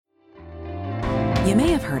You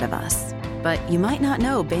may have heard of us, but you might not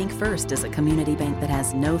know Bank First is a community bank that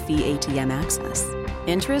has no-fee ATM access,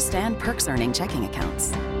 interest and perks earning checking accounts.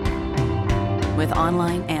 With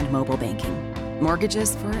online and mobile banking,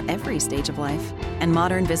 mortgages for every stage of life, and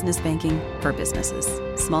modern business banking for businesses,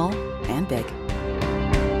 small and big.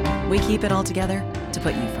 We keep it all together to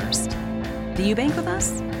put you first. Do you bank with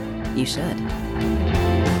us? You should.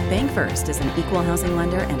 Bank First is an equal housing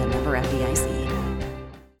lender and a member FDIC.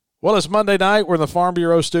 Well, it's Monday night. We're in the Farm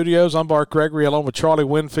Bureau studios. I'm Bart Gregory along with Charlie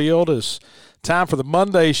Winfield. It's time for the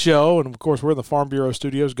Monday show. And, of course, we're in the Farm Bureau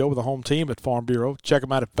studios. Go with the home team at Farm Bureau. Check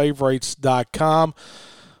them out at favorites.com.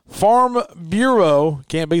 Farm Bureau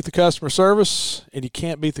can't beat the customer service, and you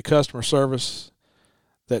can't beat the customer service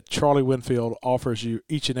that Charlie Winfield offers you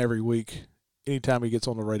each and every week anytime he gets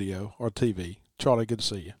on the radio or TV. Charlie, good to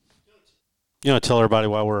see you. You want to tell everybody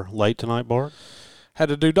why we're late tonight, Bart? Had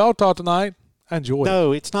to do dog talk tonight. I enjoyed it.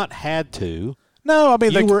 No, it's not had to. No, I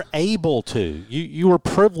mean, you were able to. You were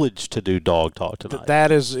privileged to do dog talk tonight. That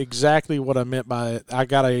is exactly what I meant by it. I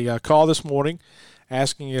got a call this morning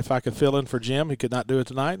asking if I could fill in for Jim. He could not do it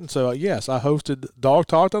tonight. And so, yes, I hosted Dog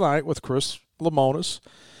Talk tonight with Chris Lemonis.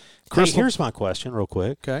 Here's my question real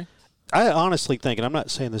quick. Okay. I honestly think, and I'm not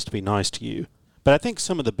saying this to be nice to you, but I think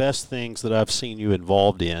some of the best things that I've seen you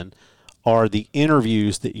involved in are the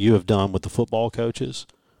interviews that you have done with the football coaches,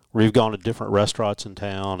 where you've gone to different restaurants in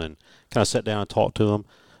town and kind of sat down and talked to them.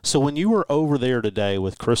 So when you were over there today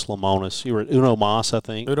with Chris Lemonis, you were at Uno Mas, I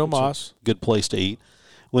think. Uno Mas. Good place to eat.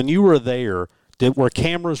 When you were there, were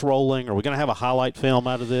cameras rolling? Are we going to have a highlight film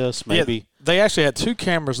out of this? Maybe. Yeah, they actually had two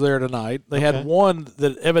cameras there tonight. They had one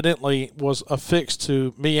that evidently was affixed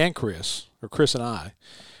to me and Chris, or Chris and I,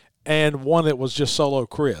 and one that was just solo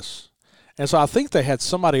Chris. And so I think they had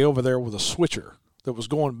somebody over there with a switcher that was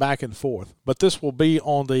going back and forth. But this will be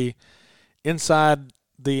on the inside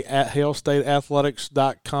the at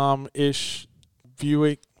HailStateAthletics.com-ish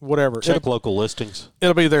viewing, whatever. Check local listings.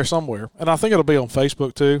 It'll be there somewhere. And I think it'll be on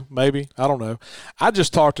Facebook too, maybe. I don't know. I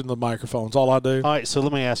just talked in the microphones, all I do. All right, so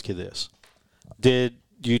let me ask you this. Did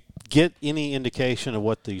you get any indication of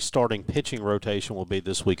what the starting pitching rotation will be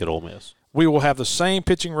this week at Ole Miss? We will have the same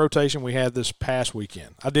pitching rotation we had this past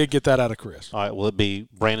weekend. I did get that out of Chris. All right, will it be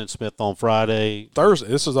Brandon Smith on Friday? Thursday.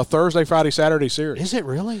 This is a Thursday, Friday, Saturday series. Is it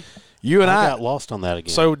really? You and I got lost on that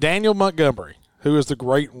again. So Daniel Montgomery, who is the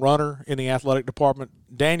great runner in the athletic department,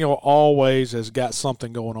 Daniel always has got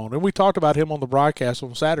something going on. And we talked about him on the broadcast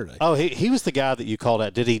on Saturday. Oh, he was the guy that you called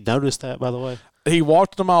out. Did he notice that, by the way? He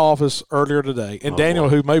walked into my office earlier today, and Daniel,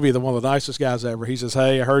 who may be one of the nicest guys ever, he says,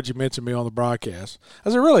 "Hey, I heard you mention me on the broadcast." I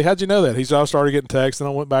said, "Really? How'd you know that?" He said, "I started getting texts, and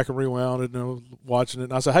I went back and rewound it, and watching it."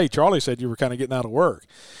 And I said, "Hey, Charlie said you were kind of getting out of work."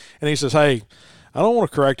 And he says, "Hey, I don't want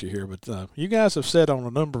to correct you here, but you guys have said on a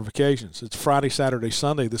number of occasions it's Friday, Saturday,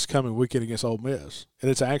 Sunday this coming weekend against Ole Miss, and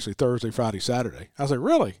it's actually Thursday, Friday, Saturday." I said,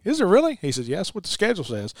 "Really? Is it really?" He said, "Yes, what the schedule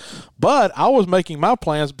says. But I was making my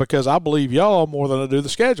plans because I believe y'all more than I do the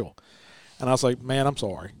schedule." And I was like, "Man, I'm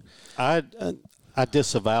sorry." I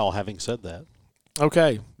disavow having said that.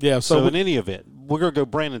 Okay, yeah. So in any event, we're going to go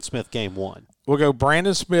Brandon Smith game one. We'll go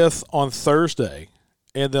Brandon Smith on Thursday,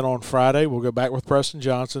 and then on Friday we'll go back with Preston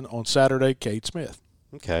Johnson. On Saturday, Cade Smith.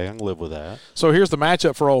 Okay, I can live with that. So here's the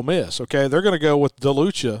matchup for Ole Miss, okay? They're going to go with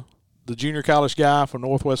DeLucia, the junior college guy from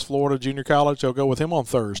Northwest Florida Junior College. They'll go with him on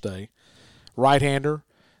Thursday, right-hander.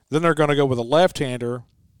 Then they're going to go with a left-hander,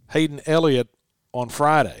 Hayden Elliott, on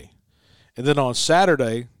Friday. And then on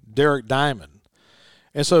Saturday, Derek Diamond.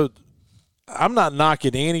 And so I'm not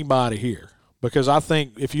knocking anybody here because I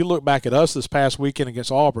think if you look back at us this past weekend against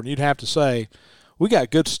Auburn, you'd have to say we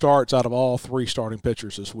got good starts out of all three starting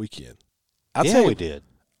pitchers this weekend. We did.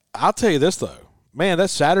 I'll tell you this, though. Man, that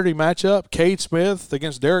Saturday matchup, Cade Smith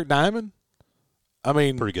against Derek Diamond, I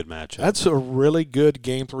mean, pretty good matchup. That's a really good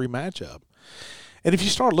Game 3 matchup. And if you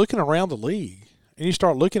start looking around the league and you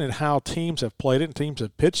start looking at how teams have played it and teams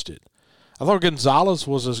have pitched it, I thought Gonzalez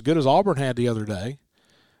was as good as Auburn had the other day.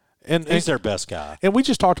 And he's their best guy. And we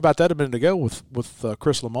just talked about that a minute ago with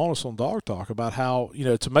Chris Lemonis on Dog Talk about how,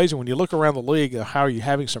 it's amazing when you look around the league how you're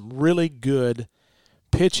having some really good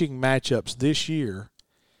pitching matchups this year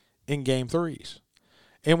in Game 3s.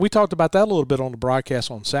 And we talked about that a little bit on the broadcast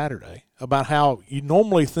on Saturday about how you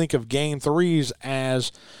normally think of Game 3s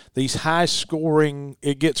as these high-scoring,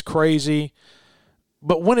 it gets crazy.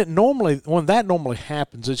 But when that normally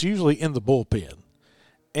happens, it's usually in the bullpen.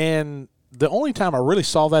 And the only time I really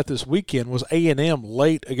saw that this weekend was A&M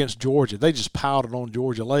late against Georgia. They just piled it on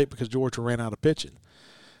Georgia late because Georgia ran out of pitching.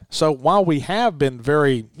 So while we have been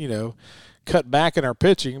very, cut back in our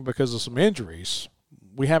pitching because of some injuries,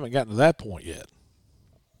 we haven't gotten to that point yet.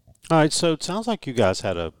 All right, so it sounds like you guys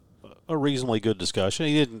had a a reasonably good discussion.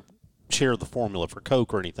 He didn't share the formula for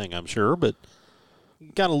Coke or anything, I'm sure, but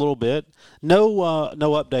got a little bit. No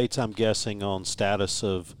updates, I'm guessing, on status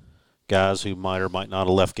of guys who might or might not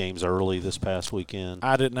have left games early this past weekend.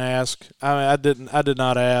 I didn't ask. I did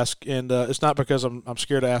not ask, and it's not because I'm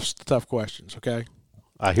scared to ask the tough questions. Okay.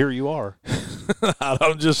 I hear you are.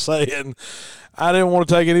 I'm just saying, I didn't want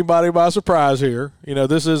to take anybody by surprise here. You know,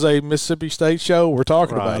 this is a Mississippi State show we're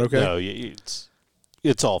talking about. Okay. No,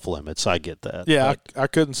 it's off limits. I get that. Yeah, I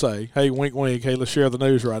couldn't say, hey, wink, wink, hey, let's share the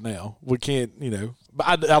news right now. We can't, you know.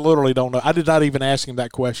 But I literally don't know. I did not even ask him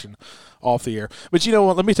that question off the air. But you know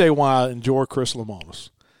what? Let me tell you why I enjoy Chris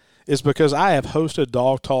Lemonis. It's because I have hosted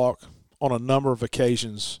Dog Talk on a number of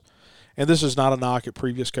occasions, and this is not a knock at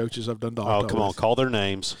previous coaches I've done Dog Talk. Oh, come on. Call their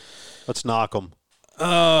names. Let's knock them.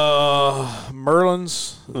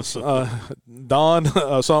 Merlin's,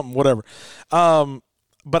 Don, something, whatever.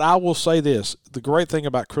 But I will say this. The great thing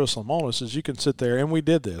about Chris Lemonis is you can sit there, and we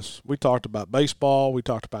did this. We talked about baseball. We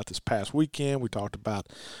talked about this past weekend. We talked about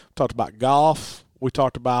golf. We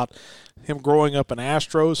talked about him growing up an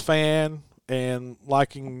Astros fan and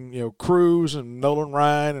liking, you know, Cruz and Nolan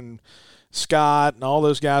Ryan and Scott and all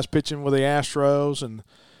those guys pitching with the Astros and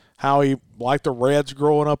how he liked the Reds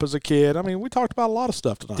growing up as a kid. I mean, we talked about a lot of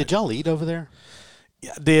stuff tonight. Did y'all eat over there?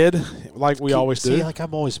 Yeah, did, like we always do. See, like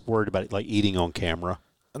I'm always worried about it, like eating on camera.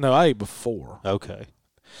 No, I ate before. Okay.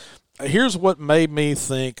 Here's what made me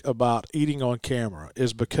think about eating on camera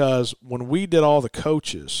is because when we did all the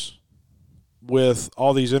coaches with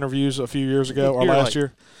all these interviews a few years ago or last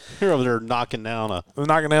year. You're over there knocking down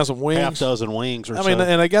some wings. Half dozen wings or so. I mean,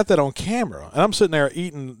 and I got that on camera. And I'm sitting there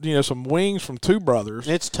eating, you know, some wings from Two Brothers.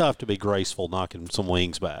 It's tough to be graceful knocking some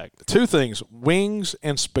wings back. Two things, wings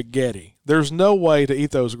and spaghetti. There's no way to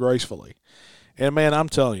eat those gracefully. And, man, I'm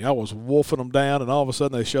telling you, I was wolfing them down, and all of a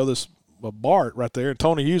sudden they show this Bart right there, and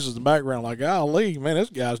Tony uses the background like, golly, man, this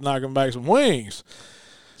guy's knocking back some wings.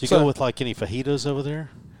 Did you go with, like, any fajitas over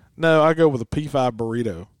there? No, I go with a P5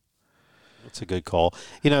 burrito. That's a good call.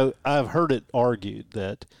 You know, I've heard it argued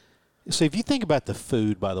that – so if you think about the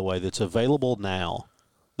food, by the way, that's available now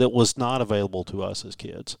that was not available to us as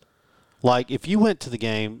kids. Like, if you went to the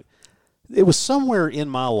game, it was somewhere in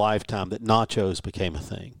my lifetime that nachos became a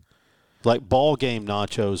thing. Like, ball game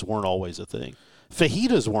nachos weren't always a thing.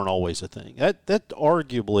 Fajitas weren't always a thing. That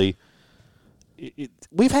arguably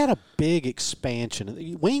we've had a big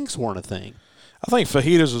expansion. Wings weren't a thing. I think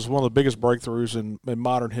fajitas is one of the biggest breakthroughs in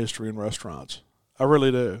modern history in restaurants. I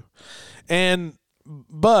really do.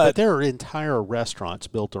 But there are entire restaurants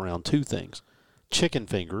built around two things. Chicken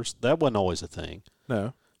fingers, that wasn't always a thing.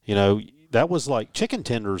 No. You know, that was like chicken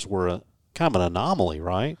tenders were a kind of an anomaly,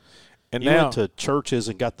 right? And you now, went to churches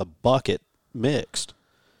and got the bucket mixed.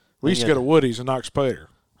 We used to go to Woody's in Knox Pater.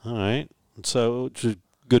 All right. And so it's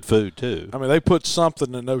good food, too. I mean, they put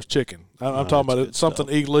something in those chicken. I'm talking about something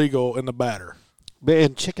illegal in the batter.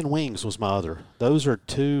 And chicken wings was my other. Those are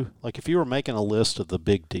two, like if you were making a list of the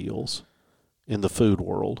big deals in the food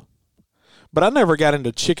world. But I never got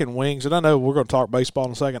into chicken wings, and I know we're going to talk baseball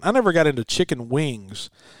in a second. I never got into chicken wings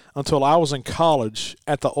until I was in college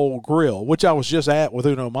at the Old Grill, which I was just at with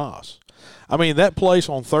Uno Mas. I mean, that place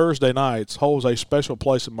on Thursday nights holds a special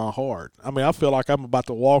place in my heart. I mean, I feel like I'm about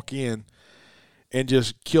to walk in and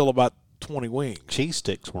just kill about 20 wings. Cheese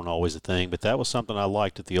sticks weren't always a thing, but that was something I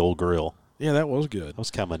liked at the Old Grill. Yeah, that was good. That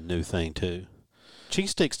was kind of a new thing, too.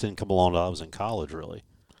 Cheese sticks didn't come along until I was in college, really.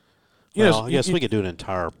 Well, I guess we could do an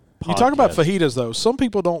entire podcast. You talk about fajitas, though. Some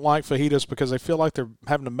people don't like fajitas because they feel like they're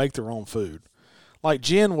having to make their own food. Like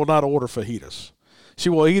Jen will not order fajitas. She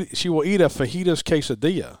will eat a fajitas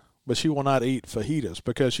quesadilla, but she will not eat fajitas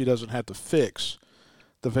because she doesn't have to fix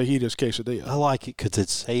the fajitas quesadilla. I like it because it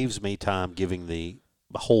saves me time giving the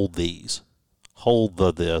hold these. Hold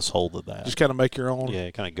the this, hold the that. Just kind of make your own. Yeah,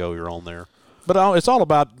 kind of go your own there. But it's all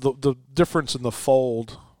about the difference in the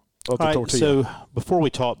fold of the tortilla. So before we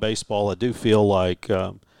talk baseball, I do feel like,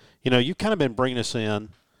 you've kind of been bringing us in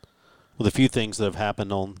with a few things that have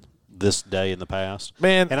happened on this day in the past.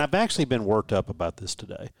 Man. And I've actually been worked up about this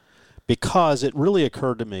today because it really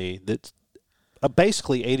occurred to me that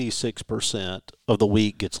basically 86% of the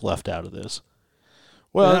week gets left out of this.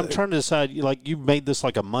 Well, and I'm trying to decide, like, you made this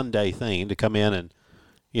like a Monday thing to come in and,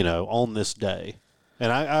 on this day.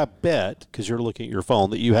 And I bet, because you're looking at your phone,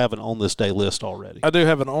 that you have an on this day list already. I do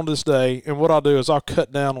have an on this day, and what I'll do is I'll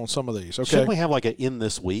cut down on some of these, okay? Shouldn't we have like an in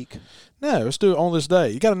this week? No, let's do it on this day.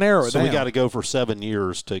 You got to narrow it down. So we got to go for 7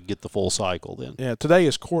 years to get the full cycle then. Yeah, today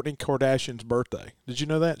is Kourtney Kardashian's birthday. Did you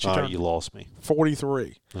know that? You lost me.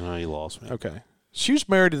 43. You lost me. Okay. She was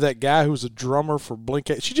married to that guy who was a drummer for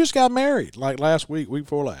Blink. She just got married like last week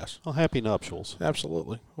before last. Oh, happy nuptials.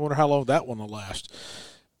 Absolutely. I wonder how long that one will last.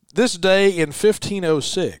 This day in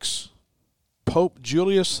 1506, Pope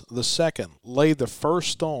Julius II laid the first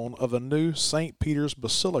stone of the new St. Peter's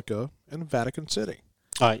Basilica in Vatican City.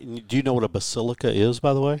 All right, do you know what a basilica is,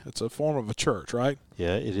 by the way? It's a form of a church, right?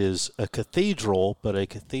 Yeah, it is a cathedral, but a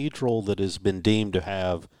cathedral that has been deemed to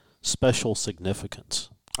have special significance.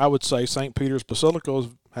 I would say St. Peter's Basilica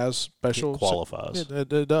has special. It qualifies.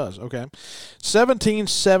 It does, okay.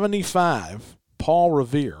 1775, Paul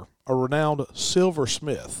Revere, a renowned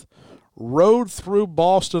silversmith, rode through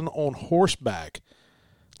Boston on horseback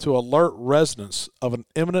to alert residents of an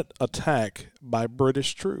imminent attack by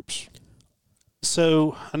British troops.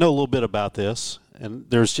 So I know a little bit about this, and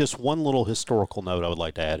there's just one little historical note I would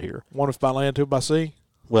like to add here. One if by land, two by sea?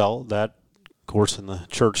 Well, that, of course, in the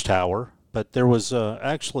church tower. But there was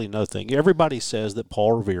actually nothing. Everybody says that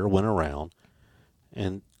Paul Revere went around,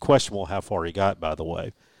 and questionable how far he got, by the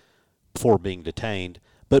way, before being detained.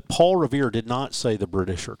 But Paul Revere did not say the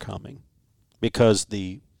British are coming, because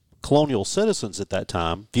the colonial citizens at that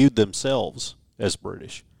time viewed themselves as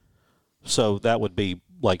British. So that would be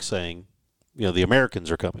like saying, the Americans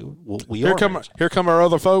are coming. Well, Here come our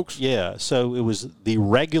other folks. Yeah, so it was the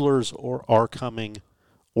regulars are coming,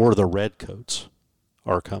 or the redcoats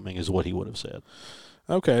are coming, is what he would have said.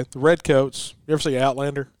 Okay, the Redcoats. You ever see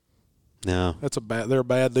Outlander? No. They're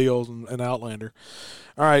bad deals in Outlander.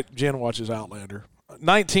 All right, Jen watches Outlander.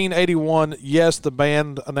 1981, yes, the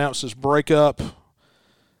band announced its breakup.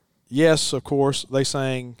 Yes, of course, they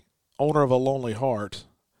sang Owner of a Lonely Heart.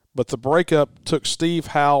 But the breakup took Steve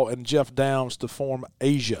Howe and Jeff Downs to form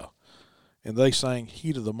Asia. And they sang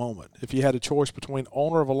Heat of the Moment. If you had a choice between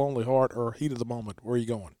Owner of a Lonely Heart or Heat of the Moment, where are you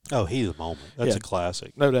going? Oh, Heat of the Moment. That's a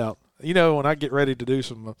classic. No doubt. When I get ready to do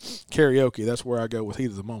some karaoke, that's where I go with Heat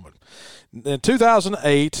of the Moment. In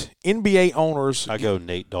 2008, NBA owners... I go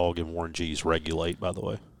Nate Dogg and Warren G's Regulate, by the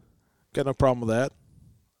way. Got no problem with that.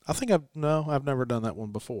 I think I've never done that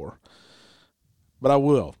one before. But I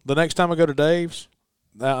will. The next time I go to Dave's,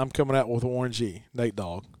 I'm coming out with Warren G, Nate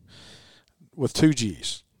Dogg, with 2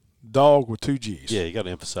 G's. Dog with 2 G's. Yeah, you got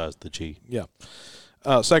to emphasize the G. Yeah.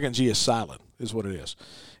 Second G is silent, is what it is.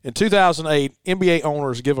 In 2008, NBA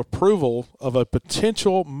owners give approval of a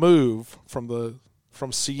potential move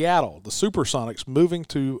from Seattle, the Supersonics, moving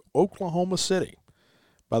to Oklahoma City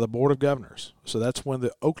by the Board of Governors. So that's when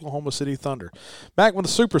the Oklahoma City Thunder, back when the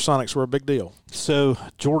Supersonics were a big deal. So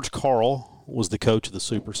George Karl was the coach of the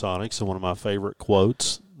Supersonics, and one of my favorite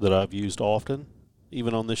quotes that I've used often,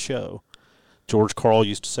 even on this show. George Karl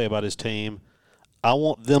used to say about his team, I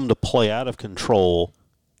want them to play out of control,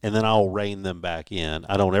 and then I'll rein them back in.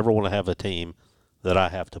 I don't ever want to have a team that I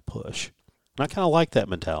have to push. And I kind of like that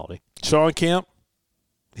mentality. Sean Kemp?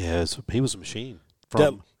 Yeah, he was a machine.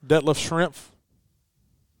 Detlef Schrempf?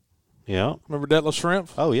 Yeah. Remember Detlef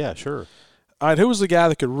Schrempf? Oh, yeah, sure. All right, who was the guy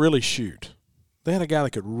that could really shoot? They had a guy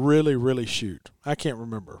that could really, really shoot. I can't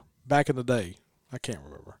remember. Back in the day, I can't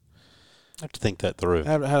remember. I have to think that through.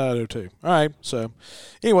 How did I do too? All right, so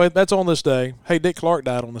anyway, that's on this day. Hey, Dick Clark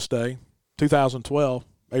died on this day, 2012,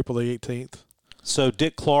 April the 18th. So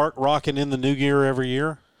Dick Clark rocking in the new gear every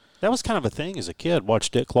year? That was kind of a thing as a kid, watch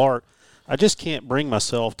Dick Clark. I just can't bring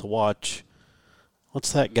myself to watch,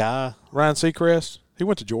 what's that guy? Ryan Seacrest. He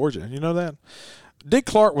went to Georgia. You know that? Dick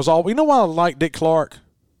Clark was you know why I like Dick Clark?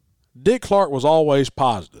 Dick Clark was always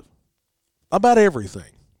positive about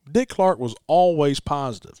everything. Dick Clark was always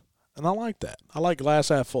positive. And I like that. I like glass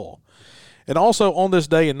half full. And also on this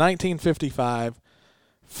day in 1955,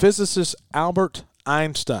 physicist Albert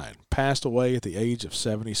Einstein passed away at the age of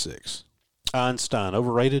 76. Einstein,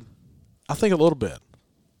 overrated? I think a little bit.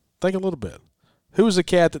 Who was the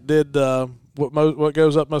cat that did what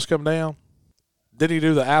goes up must come down? Did he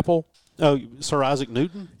do the apple? Oh, Sir Isaac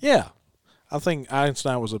Newton? Yeah. I think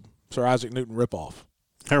Einstein was a Sir Isaac Newton ripoff.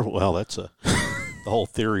 Well, that's the whole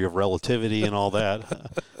theory of relativity and all that.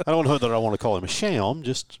 I don't know that I want to call him a sham,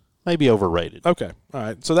 just maybe overrated. Okay. All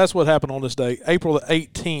right. So that's what happened on this day, April the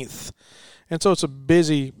 18th. And so it's a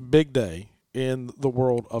busy, big day in the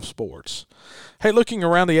world of sports. Hey, looking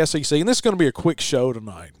around the SEC, and this is going to be a quick show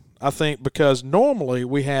tonight, I think, because normally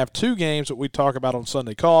we have 2 games that we talk about on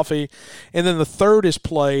Sunday Coffee, and then the third is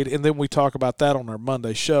played, and then we talk about that on our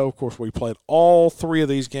Monday show. Of course, we played all 3 of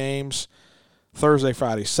these games Thursday,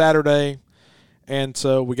 Friday, Saturday. And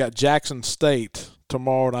so we got Jackson State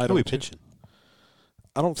tomorrow night. Who are we pitching?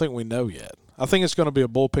 I don't think we know yet. I think it's going to be a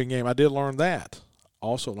bullpen game. I did learn that.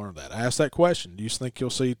 Also learned that. I asked that question. Do you think you'll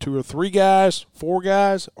see 2 or 3 guys, 4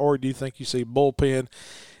 guys, or do you think you see bullpen?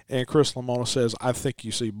 And Chris Lamona says, I think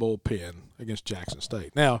you see bullpen against Jackson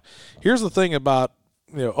State. Now, here's the thing about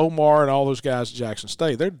Omar and all those guys at Jackson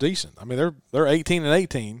State. They're decent. I mean, they're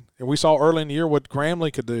 18-18, and we saw early in the year what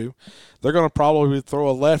Grambling could do. They're going to probably throw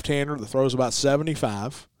a left-hander that throws about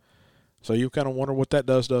 75. So you kind of wonder what that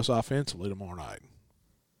does to us offensively tomorrow night.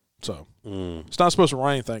 So It's not supposed to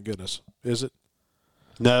rain, thank goodness, is it?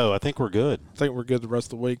 No, I think we're good. I think we're good the rest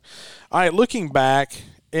of the week. All right, looking back,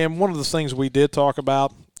 and one of the things we did talk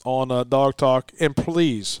about on Dog Talk, and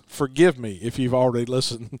please forgive me if you've already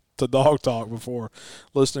listened to Dog Talk before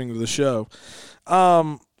listening to the show.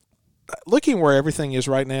 Looking where everything is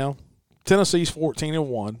right now, Tennessee's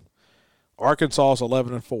 14-1, Arkansas is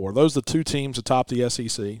 11-4. Those are the two teams atop the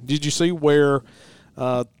SEC. Did you see where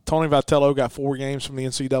Tony Vitello got 4 games from the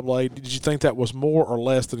NCAA? Did you think that was more or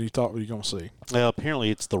less than you thought you were going to see? Well, apparently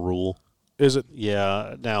it's the rule. Is it?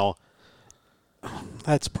 Yeah. Now,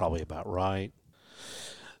 that's probably about right.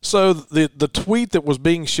 So the tweet that was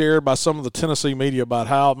being shared by some of the Tennessee media about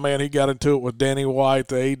how, man, he got into it with Danny White,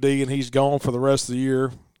 the AD, and he's gone for the rest of the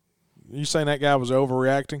year, you saying that guy was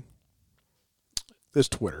overreacting? This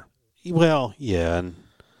Twitter. Well, yeah, and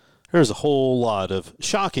there's a whole lot of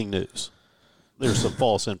shocking news. There's some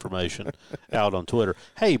false information out on Twitter.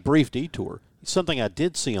 Hey, brief detour. Something I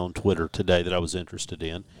did see on Twitter today that I was interested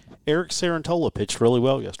in. Eric Sarantola pitched really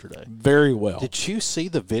well yesterday. Very well. Did you see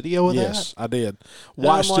the video of that? Yes, I did.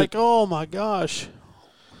 I'm like, oh, my gosh,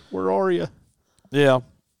 where are you? Yeah.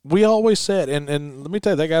 We always said, and let me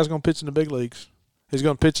tell you, that guy's going to pitch in the big leagues. He's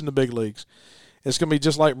going to pitch in the big leagues. It's going to be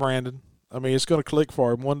just like Brandon. I mean, it's going to click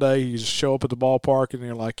for him. One day you just show up at the ballpark and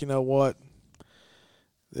you're like, you know what?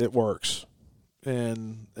 It works.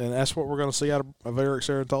 And that's what we're going to see out of Eric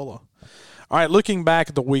Sarantola. All right, looking back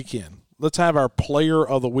at the weekend, let's have our player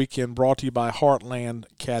of the weekend brought to you by Heartland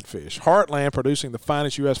Catfish. Heartland, producing the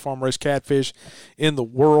finest U.S. farm-raised catfish in the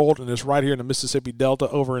world, and it's right here in the Mississippi Delta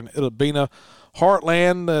over in Itta Bena.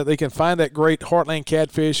 Heartland, they can find that great Heartland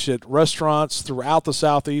catfish at restaurants throughout the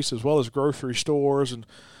Southeast as well as grocery stores. And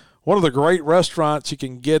one of the great restaurants you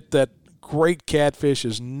can get that great catfish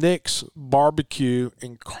is Nick's Barbecue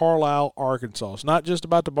in Carlisle, Arkansas. It's not just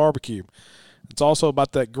about the barbecue. It's also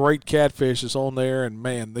about that great catfish that's on there, and,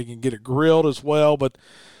 man, they can get it grilled as well. But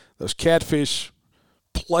those catfish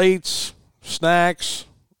plates, snacks,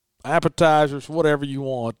 appetizers, whatever you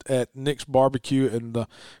want at Nick's Barbecue in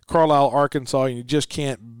Carlisle, Arkansas, and you just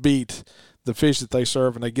can't beat the fish that they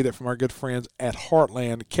serve, and they get it from our good friends at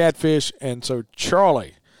Heartland Catfish. And so,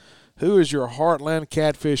 Charlie, who is your Heartland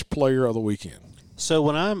Catfish player of the weekend? So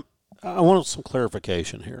I want some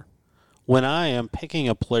clarification here. When I am picking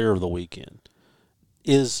a player of the weekend,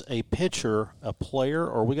 is a pitcher a player,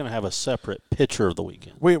 or are we going to have a separate pitcher of the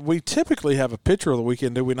weekend? We typically have a pitcher of the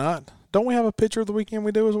weekend, do we not? Don't we have a pitcher of the weekend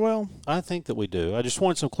we do as well? I think that we do. I just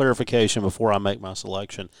want some clarification before I make my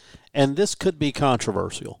selection. And this could be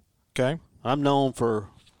controversial. Okay. I'm known for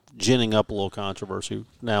ginning up a little controversy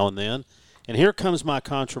now and then. And here comes my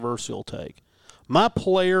controversial take. My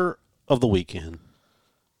player of the weekend,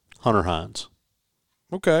 Hunter Hines.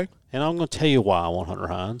 Okay. And I'm going to tell you why I want Hunter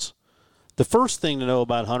Hines. The first thing to know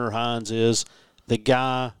about Hunter Hines is the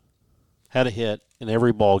guy had a hit in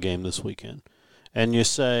every ball game this weekend. And you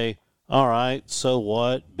say, all right, so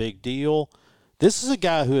what? Big deal. This is a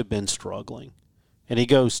guy who had been struggling. And he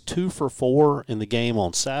goes 2 for 4 in the game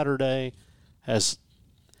on Saturday.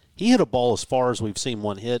 He hit a ball as far as we've seen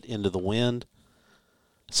one hit into the wind.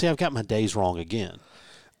 See, I've got my days wrong again.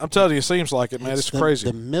 I'm telling you, it seems like it, man. It's crazy.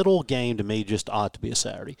 The middle game to me just ought to be a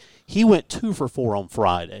Saturday. He went 2 for 4 on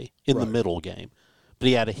Friday in the middle game, but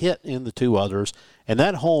he had a hit in the 2 others, and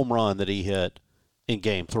that home run that he hit in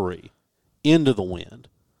Game 3 into the wind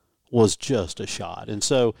was just a shot. And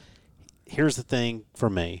so here's the thing for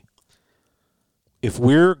me. If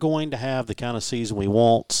we're going to have the kind of season we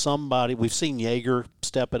want, we've seen Yeager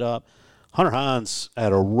step it up. Hunter Hines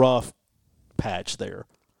had a rough patch there.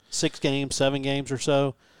 6 games, 7 games or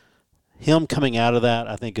so. Him coming out of that,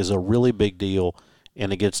 I think, is a really big deal,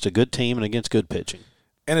 and against a good team and against good pitching.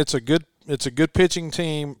 And it's a good pitching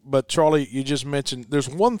team, but Charlie, you just mentioned there's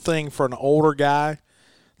one thing for an older guy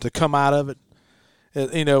to come out of it.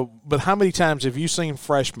 But how many times have you seen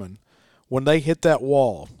freshmen when they hit that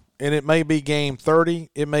wall, and it may be game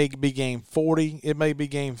 30, it may be game 40, it may be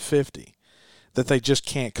game 50, that they just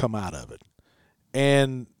can't come out of it.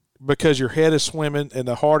 And because your head is swimming, and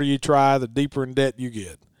the harder you try, the deeper in debt you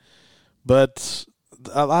get. But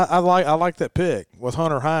I like that pick with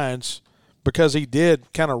Hunter Hines because he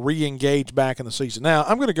did kind of re-engage back in the season. Now,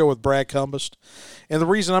 I'm going to go with Brad Cumbest. And the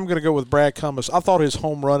reason I'm going to go with Brad Cumbest, I thought his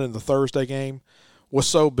home run in the Thursday game was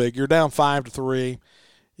so big. You're down 5-3.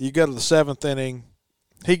 You go to the 7th inning.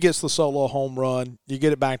 He gets the solo home run. You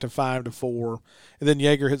get it back to 5-4, and then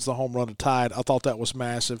Yeager hits the home run to tie it. I thought that was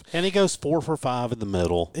massive. And he goes 4 for 5 in the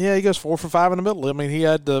middle. Yeah, he goes 4 for 5 in the middle. I mean, he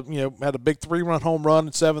had had a big 3-run home run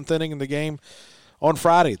in 7th inning in the game on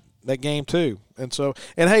Friday. That game too. And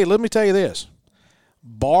hey, let me tell you this: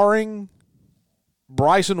 barring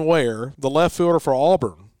Bryson Ware, the left fielder for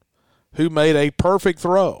Auburn, who made a perfect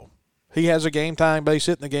throw, he has a game-time base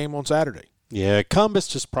hit in the game on Saturday. Yeah,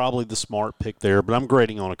 Cumbest is probably the smart pick there, but I'm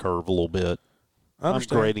grading on a curve a little bit. I'm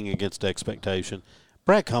grading against expectation.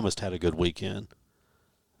 Brad Cumbest had a good weekend.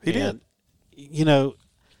 He did.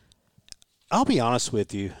 I'll be honest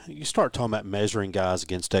with you. You start talking about measuring guys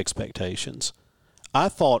against expectations. I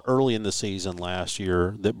thought early in the season last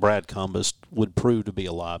year that Brad Cumbest would prove to be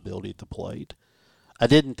a liability at the plate. I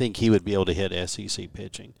didn't think he would be able to hit SEC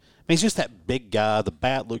pitching. I mean, he's just that big guy. The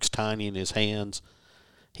bat looks tiny in his hands.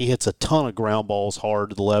 He hits a ton of ground balls hard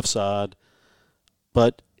to the left side.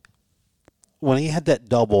 But when he had that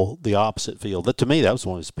double, the opposite field, to me, that was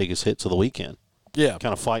one of his biggest hits of the weekend. Yeah.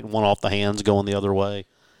 Kind of fighting one off the hands, going the other way.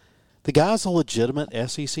 The guy's a legitimate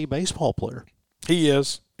SEC baseball player. He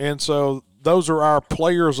is. And so those are our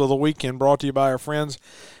players of the weekend, brought to you by our friends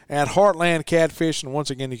at Heartland Catfish. And once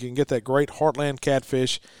again, you can get that great Heartland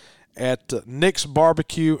Catfish at Nick's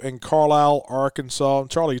Barbecue in Carlisle, Arkansas. And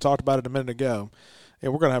Charlie, you talked about it a minute ago.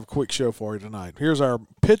 And we're going to have a quick show for you tonight. Here's our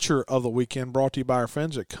pitcher of the weekend, brought to you by our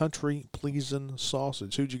friends at Country Pleasin'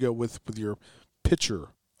 Sausage. Who'd you go with your pitcher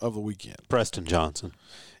of the weekend? Preston Johnson.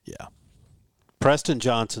 Yeah. Preston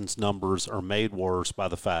Johnson's numbers are made worse by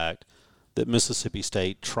the fact that Mississippi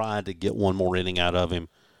State tried to get one more inning out of him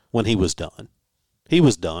when he was done. He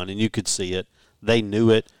was done, and you could see it. They knew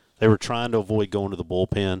it. They were trying to avoid going to the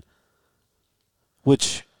bullpen,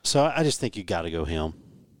 so I just think you got to go him.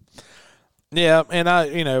 Yeah,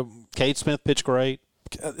 and Cade Smith pitched great.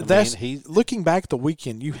 Looking back at the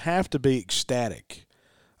weekend, you have to be ecstatic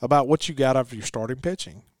about what you got after your starting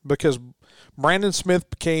pitching, because Brandon Smith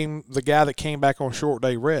became the guy that came back on short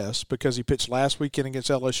day rest because he pitched last weekend against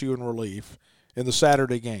LSU in relief in the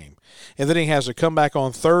Saturday game. And then he has to come back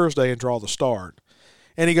on Thursday and draw the start.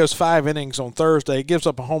 And he goes 5 innings on Thursday. He gives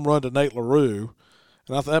up a home run to Nate LaRue,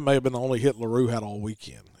 and I thought that may have been the only hit LaRue had all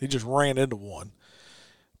weekend. He just ran into one.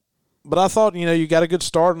 But I thought, you got a good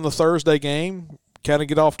start in the Thursday game, kind of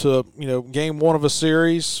get off to, game one of a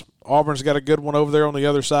series. Auburn's got a good one over there on the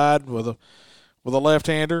other side with a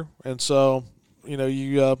left-hander. And so,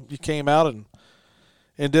 you came out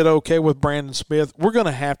and did okay with Brandon Smith. We're going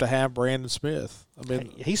to have Brandon Smith. I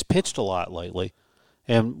mean, he's pitched a lot lately.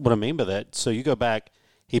 And what I mean by that, so you go back,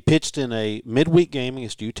 he pitched in a midweek game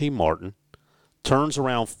against UT Martin, turns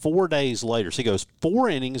around 4 days later. So he goes 4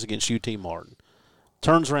 innings against UT Martin.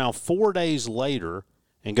 Turns around 4 days later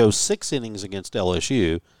and goes 6 innings against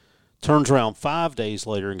LSU, turns around 5 days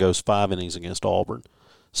later and goes 5 innings against Auburn.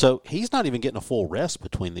 So he's not even getting a full rest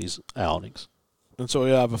between these outings. And so,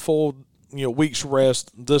 yeah, I have a full week's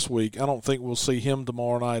rest this week. I don't think we'll see him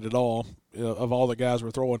tomorrow night at all, of all the guys we're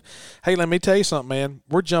throwing. Hey, let me tell you something, man.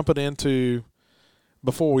 We're jumping into,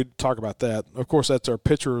 before we talk about that, of course, that's our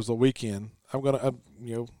pitchers of the weekend. I'm going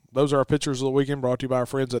to, those are our pitchers of the weekend, brought to you by our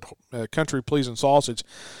friends at Country Pleasin' Sausage.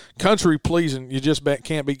 Country Pleasin', you just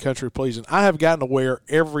can't beat Country Pleasin'. I have gotten to where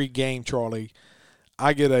every game, Charlie,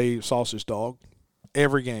 I get a sausage dog.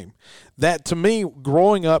 Every game. That, to me,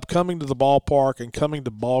 growing up, coming to the ballpark and coming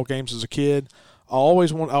to ball games as a kid, I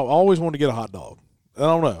always wanted to get a hot dog. I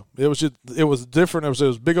don't know. It was different. It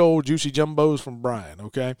was big old juicy jumbos from Brian,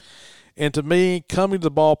 okay? And to me, coming to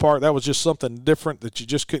the ballpark, that was just something different that you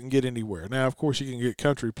just couldn't get anywhere. Now, of course, you can get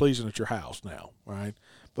Country Pleasin' at your house now, right?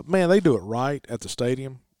 But, man, they do it right at the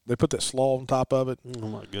stadium. They put that slaw on top of it. Oh,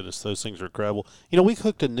 my goodness. Those things are incredible. We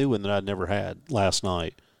cooked a new one that I'd never had last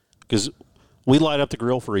night because we light up the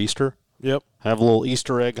grill for Easter. Yep. Have a little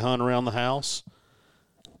Easter egg hunt around the house.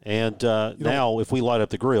 And now, if we light up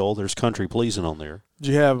the grill, there's Country Pleasin' on there.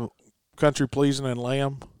 Did you have Country Pleasin' and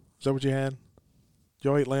lamb? Is that what you had? Did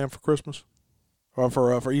y'all eat lamb for Christmas? Or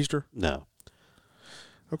for Easter? No.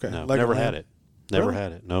 Okay. No, never had it. Never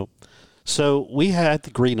had it. Nope. So we had the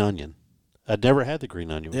green onion. I'd never had the green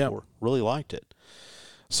onion before. Really liked it.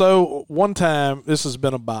 So one time, this has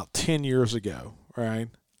been about 10 years ago, right?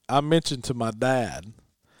 I mentioned to my dad,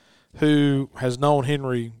 who has known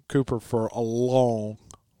Henry Cooper for a long,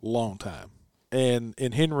 long time. And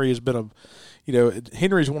Henry has been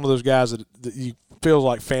Henry's one of those guys that you feels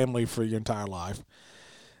like family for your entire life.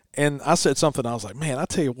 And I said something, I was like, man, I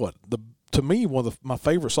tell you what, to me, one of my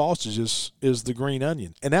favorite sausages is the green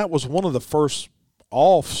onion. And that was one of the first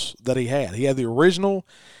offs that he had. He had the original,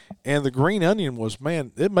 and the green onion was,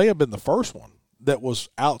 man, it may have been the first one that was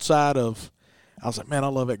outside of I was like, man, I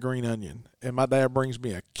love that green onion. And my dad brings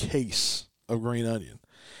me a case of green onion.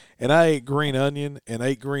 And I ate green onion and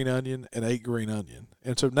ate green onion and ate green onion.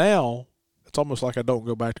 And so now it's almost like I don't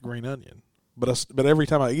go back to green onion. But every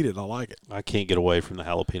time I eat it, I like it. I can't get away from the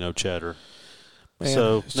jalapeno cheddar. Man,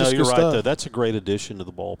 so, it's no, just you're good right, stuff. though. That's a great addition to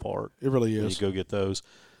the ballpark. It really When is. you go get those.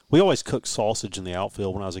 We always cooked sausage in the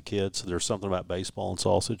outfield when I was a kid, so there's something about baseball and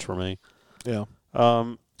sausage for me. Yeah.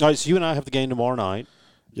 All right, so you and I have the game tomorrow night.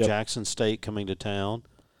 Yep. Jackson State coming to town.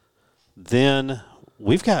 Then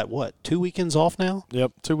we've got, 2 weekends off now?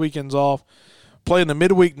 Yep, 2 weekends off. Playing the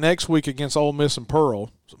midweek next week against Ole Miss and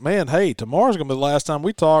Pearl. Man, hey, tomorrow's going to be the last time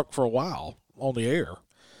we talk for a while on the air.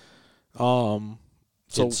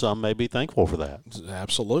 So And some may be thankful for that.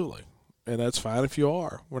 absolutely, and that's fine if you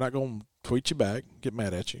are. We're not going to tweet you back, get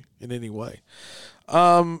mad at you in any way.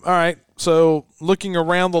 All right, so looking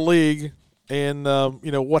around the league and,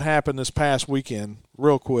 what happened this past weekend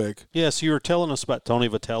real quick. Yeah, so you were telling us about Tony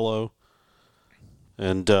Vitello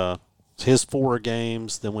and his 4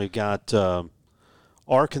 games. Then we've got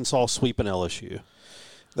Arkansas sweeping LSU.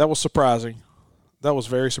 That was surprising. That was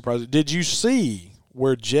very surprising. Did you see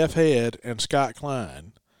where Jeff Head and Scott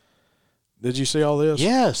Klein, did you see all this?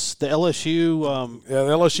 Yes, the LSU Yeah,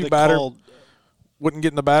 the LSU they batter called- wouldn't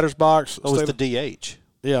get in the batter's box. it was stayed- the DH.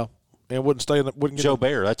 yeah, and wouldn't stay in the, wouldn't get Joe in,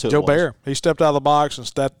 Bear, that's who it Joe was. Bear. He stepped out of the box and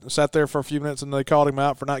sat there for a few minutes, and they called him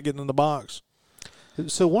out for not getting in the box.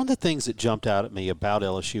 So one of the things that jumped out at me about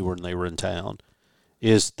LSU when they were in town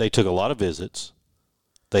is they took a lot of visits.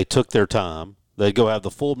 They took their time. They'd go have the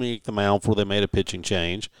full meeting at the mound before they made a pitching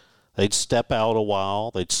change. They'd step out a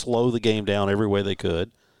while. They'd slow the game down every way they could.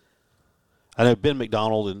 I know Ben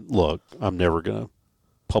McDonald, and look, I'm never going to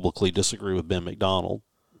publicly disagree with Ben McDonald.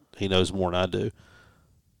 He knows more than I do.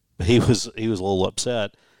 But he was a little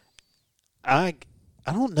upset. I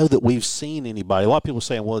don't know that we've seen anybody. A lot of people are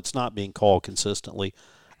saying, well, it's not being called consistently.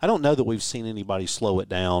 I don't know that we've seen anybody slow it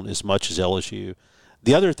down as much as LSU.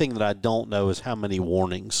 The other thing that I don't know is how many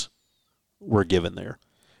warnings were given there.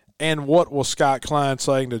 And what was Scott Klein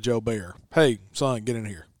saying to Joe Bear? Hey, son, get in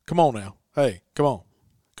here. Come on now. Hey, come on.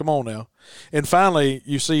 Come on now. And finally,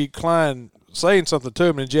 you see Klein saying something to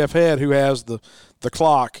him, and Jeff Head, who has the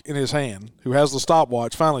clock in his hand, who has the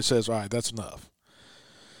stopwatch, finally says, all right, that's enough.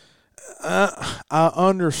 I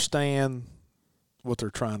understand what they're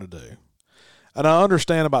trying to do. And I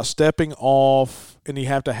understand about stepping off, and you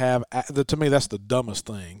have to have – to me, that's the dumbest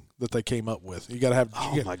thing that they came up with. You got to have –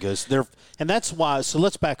 Oh, my goodness. And that's why – so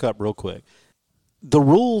let's back up real quick. The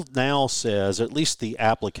rule now says, at least the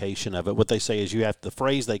application of it, what they say is you have – the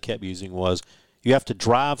phrase they kept using was you have to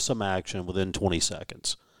drive some action within 20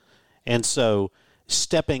 seconds. And so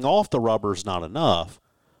stepping off the rubber is not enough,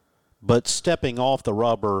 but stepping off the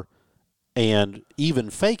rubber and even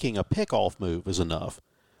faking a pickoff move is enough.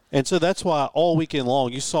 And so that's why all weekend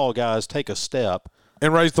long you saw guys take a step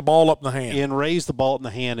and raise the ball up in the hand. and raise the ball in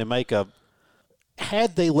the hand and make a –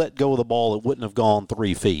 had they let go of the ball, it wouldn't have gone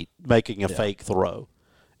 3 feet, making a fake throw.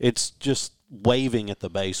 It's just waving at the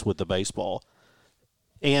base with the baseball.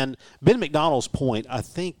 And Ben McDonald's point, I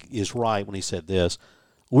think, is right when he said this.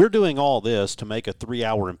 We're doing all this to make a 3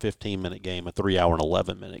 hour and 15-minute game a 3 hour and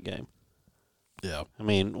 11-minute game. Yeah. I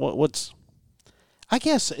mean, what's – I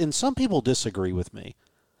guess, and some people disagree with me.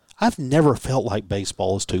 I've never felt like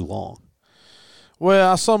baseball is too long.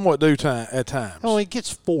 Well, I somewhat do at times. Oh, it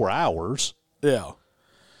gets 4 hours. Yeah.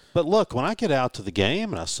 But look, when I get out to the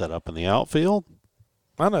game and I set up in the outfield,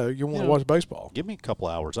 I know. You want to watch baseball. give me a couple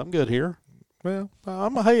hours. I'm good here. Well,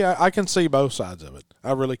 I can see both sides of it.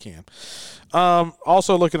 I really can.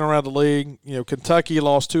 Also looking around the league, Kentucky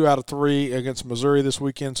lost 2 out of 3 against Missouri this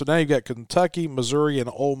weekend. So now you've got Kentucky, Missouri, and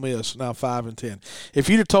Ole Miss now 5-10. If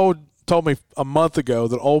you'd have told me a month ago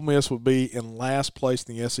that Ole Miss would be in last place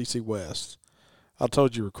in the SEC West, I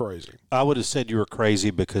told you were crazy. I would have said you were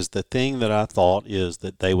crazy because the thing that I thought is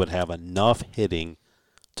that they would have enough hitting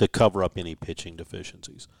to cover up any pitching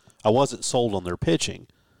deficiencies. I wasn't sold on their pitching,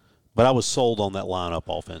 but I was sold on that lineup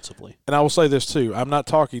offensively. And I will say this, too. I'm not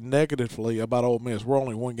talking negatively about Ole Miss. We're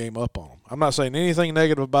only 1 game up on them. I'm not saying anything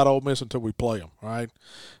negative about Ole Miss until we play them, all right?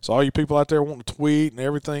 So all you people out there wanting to tweet and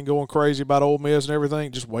everything going crazy about Ole Miss and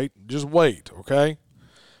everything, just wait, okay?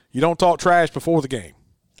 You don't talk trash before the game.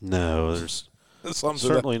 No, there's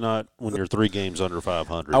certainly not when you're 3 games under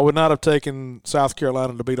 500. I would not have taken South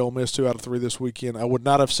Carolina to beat Ole Miss 2 out of 3 this weekend. I would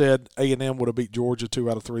not have said A&M would have beat Georgia 2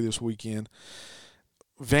 out of 3 this weekend.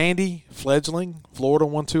 Vandy, fledgling, Florida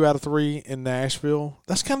won 2 out of 3 in Nashville.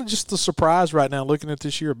 That's kind of just the surprise right now looking at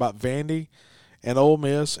this year about Vandy and Ole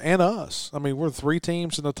Miss and us. I mean, we're 3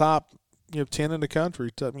 teams in the top 10 in the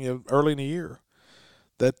country early in the year.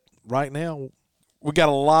 That right now we got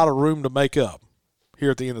a lot of room to make up.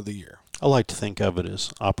 here at the end of the year. I like to think of it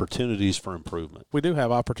as opportunities for improvement. We do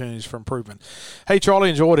have opportunities for improvement. Hey, Charlie,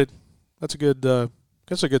 enjoyed it. That's a good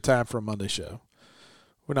time for a Monday show.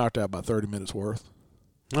 We knocked out about 30 minutes worth.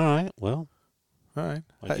 All right. Well, all right.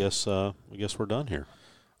 I guess we're done here.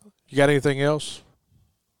 You got anything else?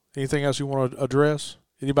 Anything else you want to address?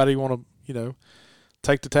 Anybody you want to,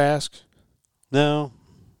 take to task? No.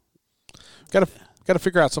 Got to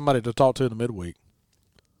figure out somebody to talk to in the midweek.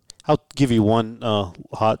 I'll give you one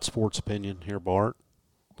hot sports opinion here, Bart.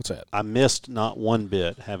 What's that? I missed not one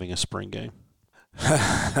bit having a spring game.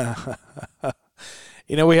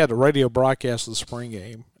 We had the radio broadcast of the spring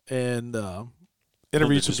game and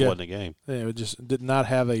interviewed some guys. It just wasn't a game. It just did not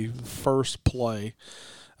have a first play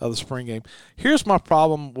of the spring game. Here's my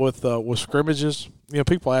problem with scrimmages.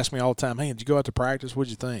 People ask me all the time, "Hey, did you go out to practice?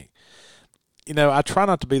 What'd you think?" I try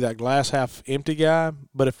not to be that glass half empty guy,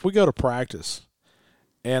 but if we go to practice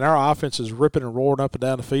and our offense is ripping and roaring up and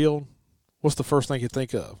down the field, what's the first thing you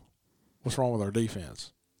think of? What's wrong with our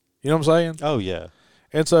defense? You know what I'm saying? Oh, yeah.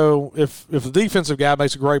 And so if the defensive guy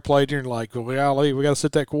makes a great play, you're like, well, we got to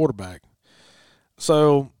sit that quarterback.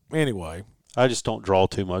 So, anyway. I just don't draw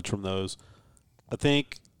too much from those. I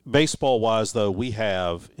think baseball-wise, though, we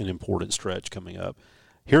have an important stretch coming up.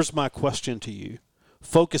 Here's my question to you.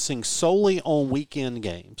 Focusing solely on weekend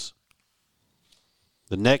games,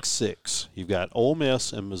 the next 6, you've got Ole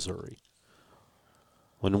Miss and Missouri.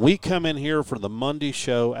 When we come in here for the Monday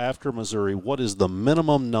show after Missouri, what is the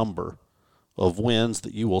minimum number of wins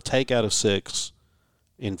that you will take out of 6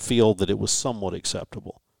 and feel that it was somewhat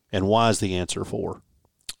acceptable? And why is the answer 4?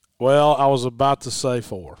 Well, I was about to say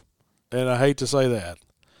 4, and I hate to say that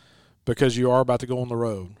because you are about to go on the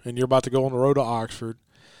road, and you're about to go on the road to Oxford.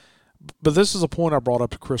 But this is a point I brought up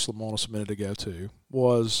to Chris Lemonis a minute ago too,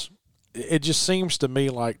 was it just seems to me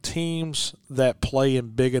like teams that play in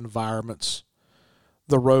big environments,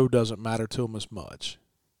 the road doesn't matter to them as much.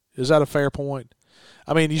 Is that a fair point?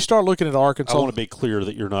 I mean, you start looking at Arkansas. I want to be clear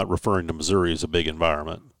that you're not referring to Missouri as a big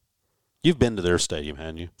environment. You've been to their stadium,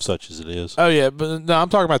 haven't you? Such as it is. Oh yeah, but no, I'm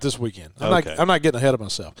talking about this weekend. I'm not getting ahead of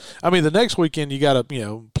myself. I mean, the next weekend you got to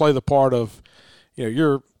play the part of,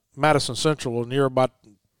 you're Madison Central and you're about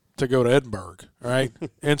to go to Edinburgh, right?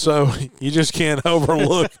 And so you just can't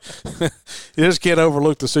overlook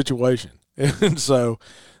the situation. And so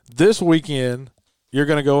this weekend you're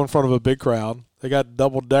going to go in front of a big crowd. They got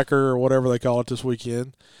double decker or whatever they call it this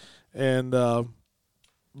weekend, and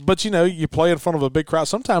but you play in front of a big crowd.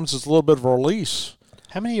 Sometimes it's a little bit of a release.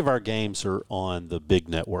 How many of our games are on the big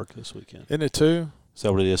network this weekend? Isn't it 2? Is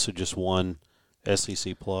that what it is? So just one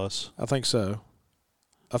SEC Plus? I think so.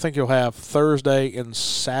 I think you'll have Thursday and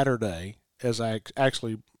Saturday as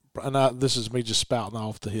this is me just spouting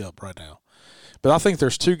off the hip right now. But I think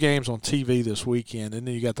there's 2 games on TV this weekend, and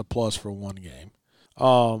then you got the plus for 1 game.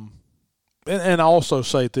 And I also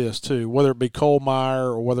say this too, whether it be Colemeyer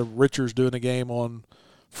or whether Richard's doing a game on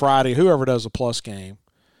Friday, whoever does a plus game,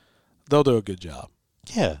 they'll do a good job.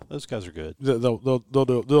 Yeah, those guys are good. They'll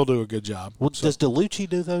do a good job. Well, does DeLucci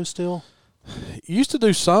do those still? He used to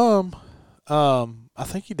do some. I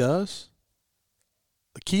think he does.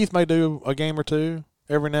 Keith may do a game or 2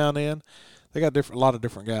 every now and then. They got a lot of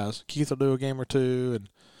different guys. Keith will do a game or 2, and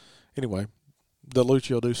anyway, DeLucci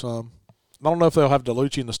will do some. I don't know if they'll have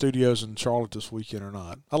DeLucci in the studios in Charlotte this weekend or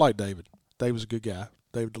not. I like David. David's a good guy,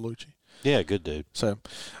 David DeLucci. Yeah, good dude. So,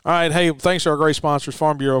 all right, hey, thanks to our great sponsors,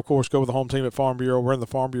 Farm Bureau, of course. Go with the home team at Farm Bureau. We're in the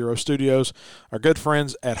Farm Bureau studios. Our good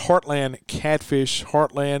friends at Heartland Catfish.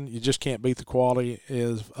 Heartland, you just can't beat the quality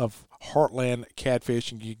of Heartland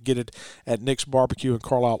Catfish, and you can get it at Nick's Barbecue in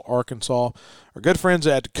Carlisle, Arkansas. Our good friends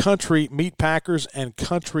at Country Meat Packers and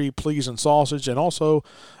Country Pleasing Sausage, and also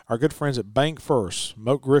our good friends at Bank First,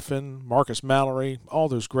 Moat Griffin, Marcus Mallory, all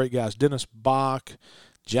those great guys, Dennis Bach,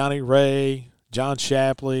 Johnny Ray, John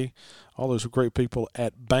Shapley, all those great people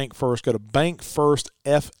at Bank First. Go to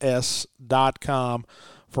bankfirstfs.com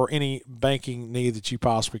for any banking need that you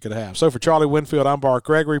possibly could have. So for Charlie Winfield, I'm Bart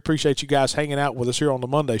Gregory. Appreciate you guys hanging out with us here on the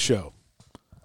Monday show.